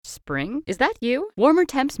spring. Is that you? Warmer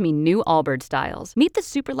temps mean new Allbirds styles. Meet the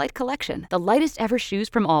Super Light Collection, the lightest ever shoes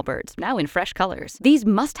from Allbirds, now in fresh colors. These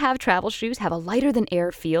must-have travel shoes have a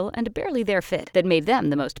lighter-than-air feel and a barely-there fit that made them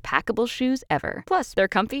the most packable shoes ever. Plus, they're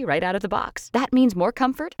comfy right out of the box. That means more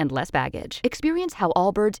comfort and less baggage. Experience how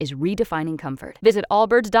Allbirds is redefining comfort. Visit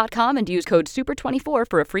allbirds.com and use code SUPER24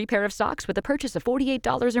 for a free pair of socks with a purchase of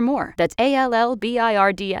 $48 or more. That's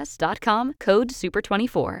ALLBIRDS.com, code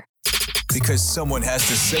SUPER24. Because someone has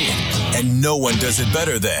to say it, and no one does it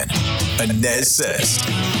better than ANEZ SEZ.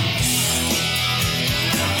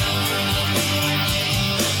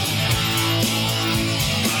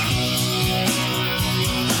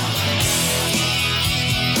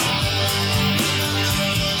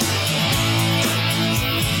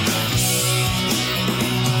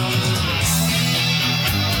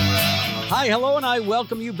 Hi, hello, and I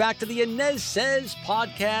welcome you back to the ANEZ SEZ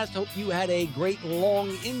podcast. Hope you had a great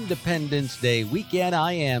long Independence Day weekend.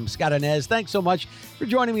 I am Scott ANEZ. Thanks so much for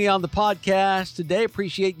joining me on the podcast today.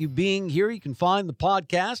 Appreciate you being here. You can find the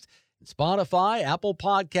podcast on Spotify, Apple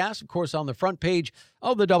Podcasts, of course, on the front page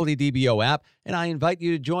of the WDBO app. And I invite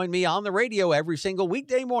you to join me on the radio every single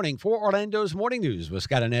weekday morning for Orlando's Morning News with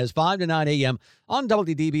Scott ANEZ, 5 to 9 a.m. on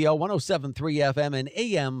WDBO 107.3 FM and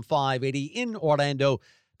AM 580 in Orlando.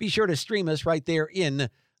 Be sure to stream us right there in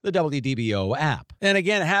the WDBO app. And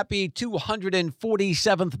again, happy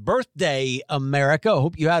 247th birthday, America.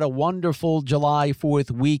 Hope you had a wonderful July 4th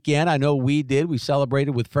weekend. I know we did. We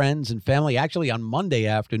celebrated with friends and family, actually on Monday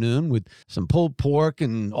afternoon with some pulled pork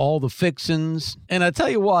and all the fixins. And I tell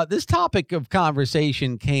you what, this topic of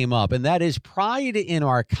conversation came up, and that is pride in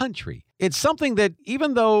our country. It's something that,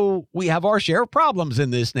 even though we have our share of problems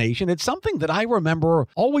in this nation, it's something that I remember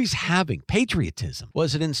always having. Patriotism.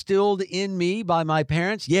 Was it instilled in me by my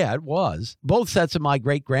parents? Yeah, it was. Both sets of my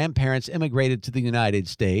great-grandparents immigrated to the United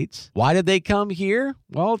States. Why did they come here?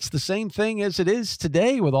 Well, it's the same thing as it is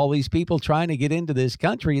today with all these people trying to get into this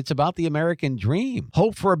country. It's about the American dream.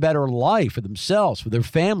 Hope for a better life for themselves, for their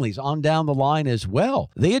families on down the line as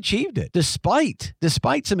well. They achieved it despite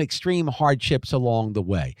some extreme hardships along the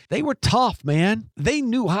way. They were tough, man. They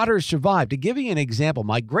knew how to survive. To give you an example,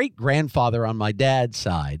 my great-grandfather on my dad's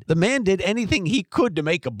side, the man did anything he could to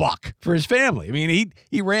make a buck for his family. I mean,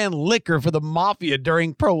 he ran liquor for the mafia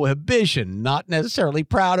during Prohibition. Not necessarily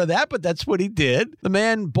proud of that, but that's what he did. The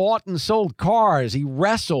man bought and sold cars. He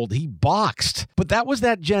wrestled. He boxed. But that was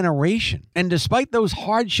that generation. And despite those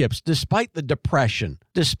hardships, despite the depression,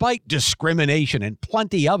 despite discrimination and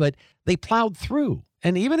plenty of it, they plowed through.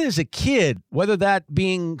 And even as a kid, whether that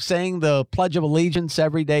being saying the Pledge of Allegiance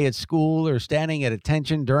every day at school or standing at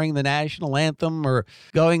attention during the national anthem or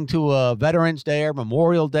going to a Veterans Day or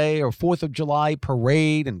Memorial Day or 4th of July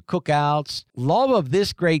parade and cookouts, love of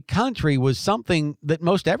this great country was something that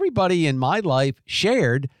most everybody in my life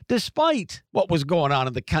shared despite what was going on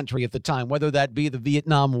in the country at the time, whether that be the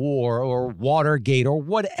Vietnam War or Watergate or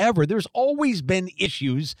whatever. There's always been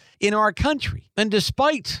issues in our country. And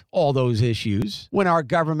despite all those issues, when our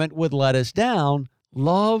government would let us down,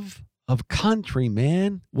 love of country,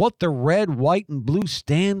 man, what the red, white, and blue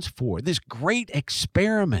stands for, this great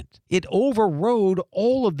experiment, it overrode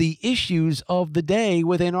all of the issues of the day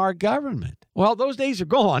within our government. Well, those days are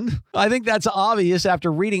gone. I think that's obvious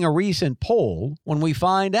after reading a recent poll when we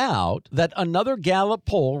find out that another Gallup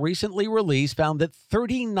poll recently released found that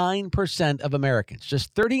 39% of Americans,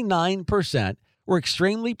 just 39%, were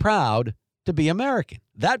extremely proud to be American.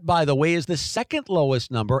 That, by the way, is the second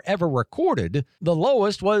lowest number ever recorded. The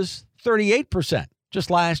lowest was 38% just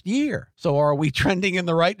last year. So are we trending in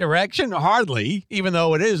the right direction? Hardly, even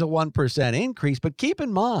though it is a 1% increase. But keep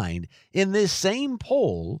in mind, in this same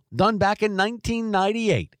poll done back in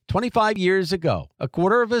 1998, 25 years ago, a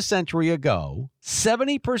quarter of a century ago,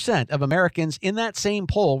 70% of Americans in that same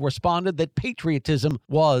poll responded that patriotism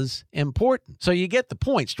was important. So you get the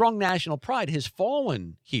point. Strong national pride has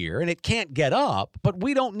fallen here, and it can't get up, but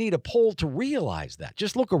we don't need a poll to realize that.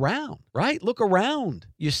 Just look around, right? Look around.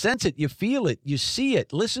 You sense it, you feel it, you see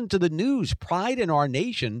it. Listen to the news. Pride in our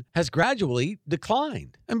nation has gradually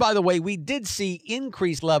declined. And by the way, we did see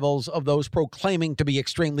increased levels of those proclaiming to be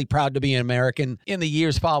extremely proud to be an American in the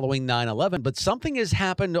years following 9/11, but something has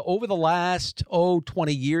happened over the last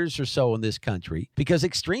 20 years or so in this country, because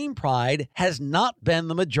extreme pride has not been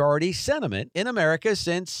the majority sentiment in America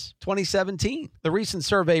since 2017. The recent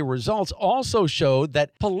survey results also showed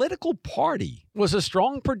that political party was a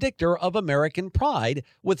strong predictor of American pride,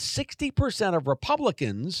 with 60% of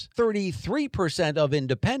Republicans, 33% of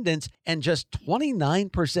independents, and just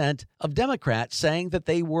 29% of Democrats saying that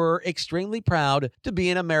they were extremely proud to be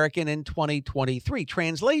an American in 2023.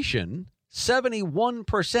 Translation,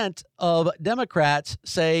 71% of Democrats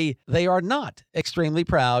say they are not extremely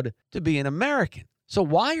proud to be an American. So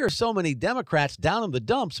why are so many Democrats down in the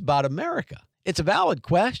dumps about America? It's a valid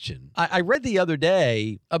question. I read the other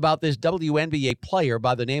day about this WNBA player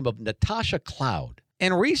by the name of Natasha Cloud.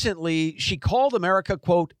 And recently, she called America,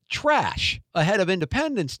 quote, trash ahead of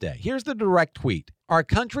Independence Day. Here's the direct tweet. Our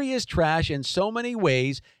country is trash in so many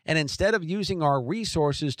ways, and instead of using our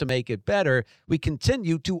resources to make it better, we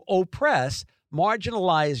continue to oppress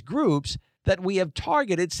marginalized groups that we have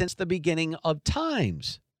targeted since the beginning of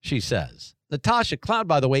times, she says. Natasha Cloud,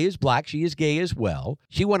 by the way, is black. She is gay as well.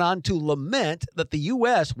 She went on to lament that the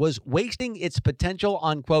U.S. was wasting its potential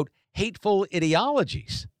on, quote, hateful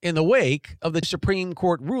ideologies in the wake of the Supreme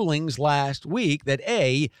Court rulings last week that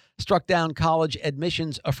A, struck down college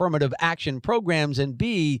admissions affirmative action programs, and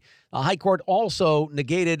B, the High Court also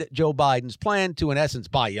negated Joe Biden's plan to, in essence,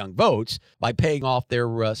 buy young votes by paying off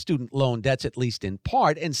their student loan debts, at least in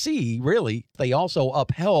part, and C, really, they also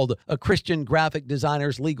upheld a Christian graphic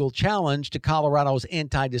designer's legal challenge to Colorado's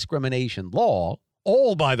anti-discrimination law.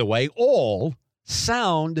 All, by the way, all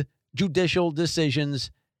sound judicial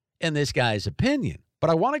decisions in this guy's opinion.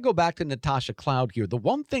 But I want to go back to Natasha Cloud here. The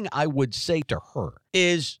one thing I would say to her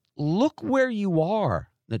is, look where you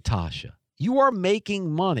are, Natasha. You are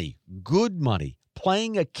making money, good money,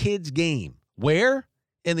 playing a kid's game. Where?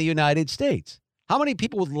 In the United States. How many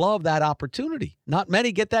people would love that opportunity? Not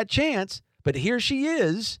many get that chance. But here she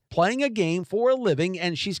is playing a game for a living,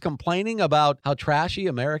 and she's complaining about how trashy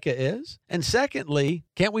America is. And secondly,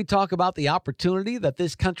 can't we talk about the opportunity that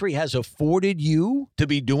this country has afforded you to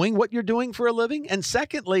be doing what you're doing for a living? And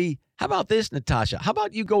secondly, how about this, Natasha? How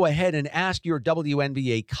about you go ahead and ask your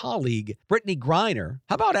WNBA colleague, Brittany Griner,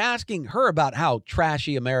 how about asking her about how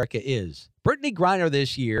trashy America is? Brittany Griner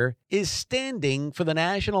this year is standing for the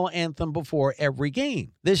national anthem before every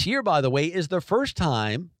game. This year, by the way, is the first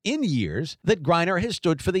time in years that Griner has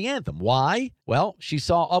stood for the anthem. Why? Well, she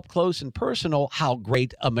saw up close and personal how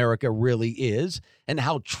great America really is and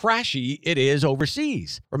how trashy it is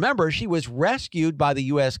overseas. Remember, she was rescued by the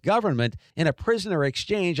U.S. government in a prisoner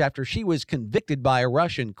exchange after she was convicted by a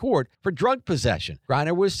Russian court for drug possession.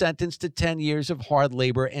 Griner was sentenced to 10 years of hard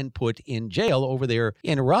labor and put in jail over there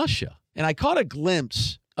in Russia. And I caught a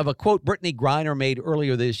glimpse of a quote Brittany Griner made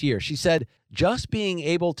earlier this year. She said, just being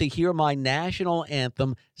able to hear my national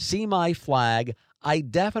anthem, see my flag, I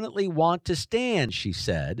definitely want to stand, she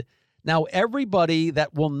said. Now, everybody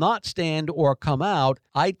that will not stand or come out,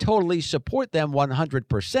 I totally support them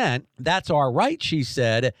 100%. That's our right, she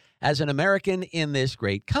said, as an American in this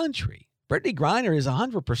great country. Brittany Griner is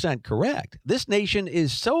 100% correct. This nation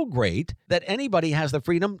is so great that anybody has the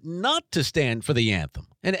freedom not to stand for the anthem.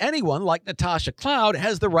 And anyone like Natasha Cloud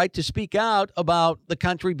has the right to speak out about the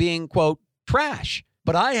country being, quote, trash.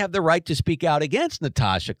 But I have the right to speak out against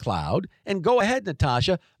Natasha Cloud. And go ahead,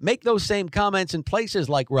 Natasha, make those same comments in places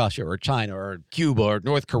like Russia or China or Cuba or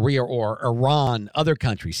North Korea or Iran, other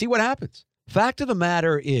countries. See what happens. Fact of the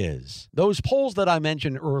matter is, those polls that I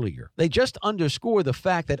mentioned earlier, they just underscore the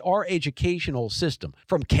fact that our educational system,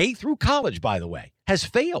 from K through college, by the way, has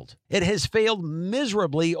failed. It has failed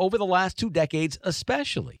miserably over the last 2 decades,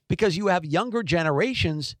 especially because you have younger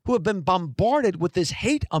generations who have been bombarded with this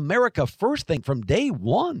hate America first thing from day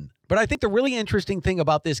one. But I think the really interesting thing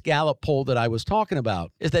about this Gallup poll that I was talking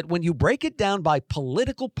about is that when you break it down by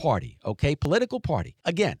political party,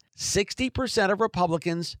 again, 60% of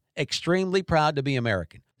Republicans extremely proud to be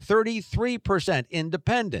American, 33%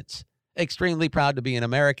 independents extremely proud to be an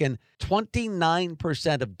American,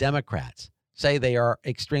 29% of Democrats say they are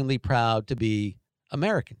extremely proud to be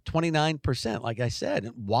American. 29%, like I said.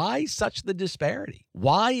 Why such the disparity?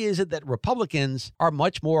 Why is it that Republicans are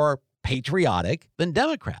much more patriotic than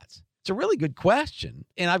Democrats? It's a really good question.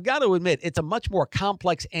 And I've got to admit, it's a much more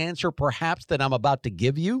complex answer perhaps than I'm about to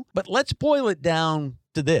give you. But let's boil it down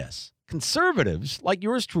to this. Conservatives, like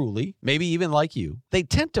yours truly, maybe even like you, they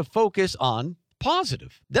tend to focus on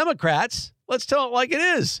positive. Democrats, let's tell it like it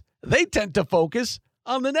is, they tend to focus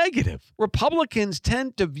on the negative. Republicans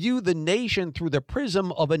tend to view the nation through the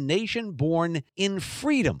prism of a nation born in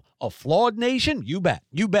freedom. A flawed nation? You bet.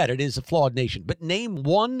 You bet it is a flawed nation. But name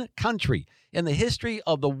one country in the history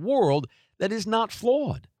of the world that is not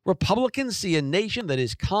flawed. Republicans see a nation that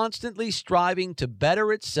is constantly striving to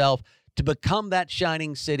better itself to become that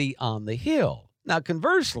shining city on the hill. Now,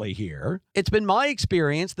 conversely here, it's been my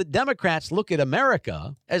experience that Democrats look at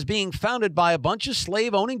America as being founded by a bunch of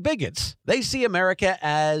slave-owning bigots. They see America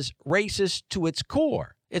as racist to its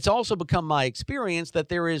core. It's also become my experience that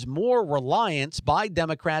there is more reliance by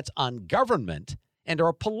Democrats on government and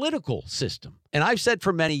our political system. And I've said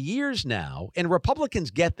for many years now, and Republicans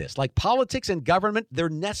get this, like politics and government, they're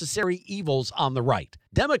necessary evils on the right.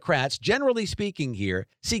 Democrats, generally speaking here,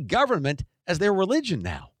 see government as their religion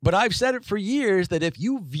now. But I've said it for years that if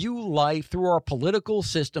you view life through our political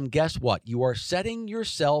system, guess what? You are setting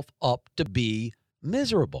yourself up to be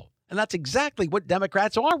miserable. And that's exactly what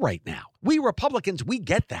Democrats are right now. We Republicans, we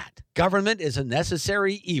get that. Government is a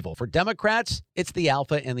necessary evil. For Democrats, it's the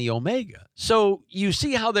alpha and the omega. So you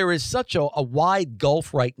see how there is such a wide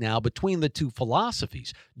gulf right now between the two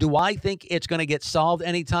philosophies. Do I think it's going to get solved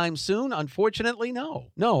anytime soon? Unfortunately,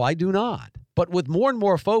 no. No, I do not. But with more and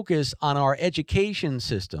more focus on our education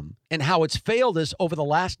system and how it's failed us over the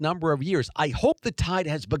last number of years, I hope the tide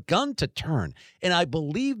has begun to turn. And I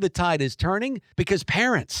believe the tide is turning because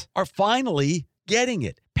parents are finally getting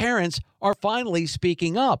it. Parents are finally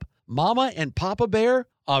speaking up. Mama and Papa Bear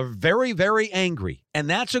are very, very angry. And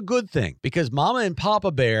that's a good thing because Mama and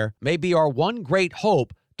Papa Bear may be our one great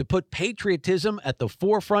hope to put patriotism at the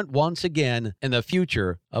forefront once again in the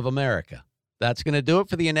future of America. That's going to do it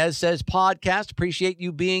for the ANEZ SEZ podcast. Appreciate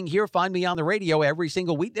you being here. Find me on the radio every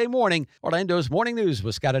single weekday morning. Orlando's Morning News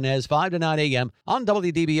with Scott ANEZ, 5 to 9 a.m. on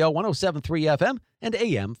WDBO 107.3 FM and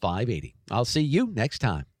AM 580. I'll see you next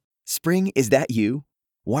time. Spring, is that you?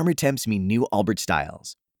 Warmer temps mean new Allbirds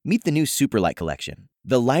styles. Meet the new Superlight collection,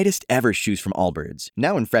 the lightest ever shoes from Allbirds,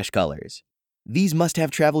 now in fresh colors. These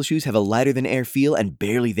must-have travel shoes have a lighter-than-air feel and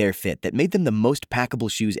barely-there fit that made them the most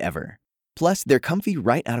packable shoes ever. Plus, they're comfy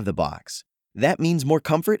right out of the box. That means more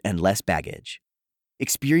comfort and less baggage.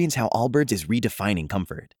 Experience how Allbirds is redefining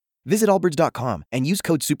comfort. Visit allbirds.com and use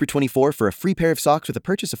code SUPER24 for a free pair of socks with a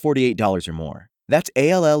purchase of $48 or more. That's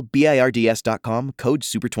ALLBIRDS.com, code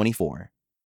SUPER24.